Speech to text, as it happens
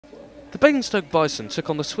Basingstoke Bison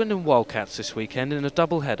took on the Swindon Wildcats this weekend in a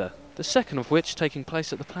double-header, the second of which taking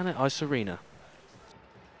place at the Planet Ice Arena.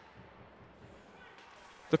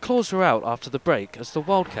 The Claws were out after the break as the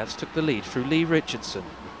Wildcats took the lead through Lee Richardson.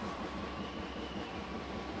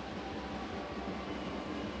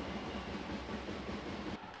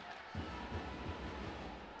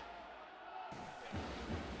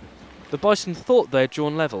 The Bison thought they had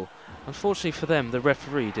drawn level. Unfortunately for them, the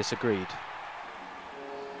referee disagreed.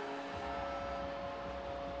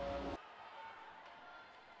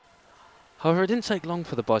 However, it didn't take long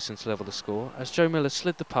for the Bison to level the score as Joe Miller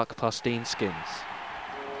slid the puck past Dean Skins.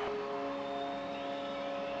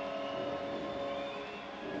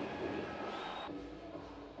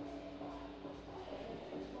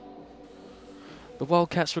 The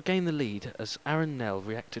Wildcats regained the lead as Aaron Nell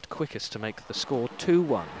reacted quickest to make the score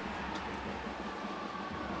 2-1.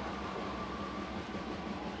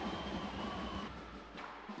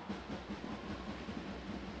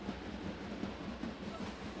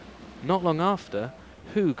 Not long after,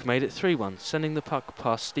 Hoog made it 3-1, sending the puck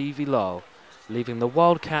past Stevie Lyle, leaving the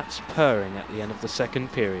Wildcats purring at the end of the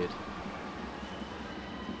second period.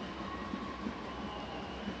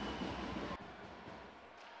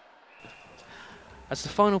 As the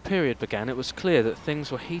final period began, it was clear that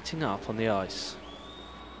things were heating up on the ice.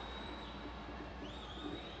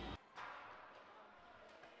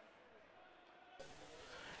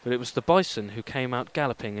 But it was the Bison who came out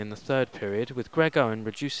galloping in the third period, with Greg Owen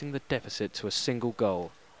reducing the deficit to a single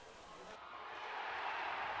goal.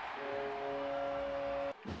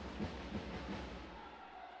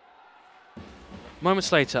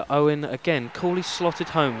 Moments later, Owen again coolly slotted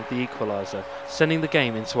home with the equaliser, sending the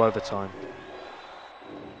game into overtime.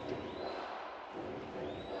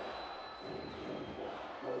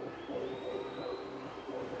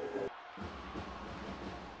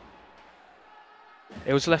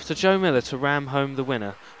 It was left to Joe Miller to ram home the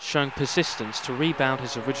winner, showing persistence to rebound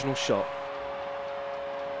his original shot.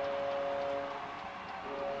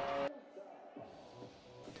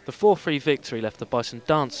 The 4-3 victory left the Bison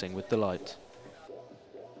dancing with delight.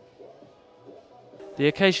 The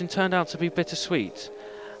occasion turned out to be bittersweet,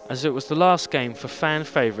 as it was the last game for fan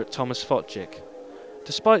favourite Thomas Fotjic.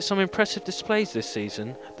 Despite some impressive displays this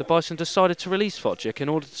season, the Bison decided to release Fotjic in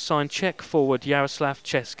order to sign Czech forward Jaroslav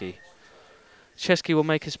Český. Český will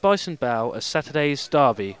make his Bison bow at Saturday's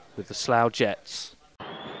derby with the Slough Jets.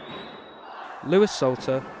 Lewis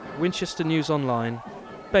Salter, Winchester News Online,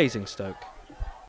 Basingstoke.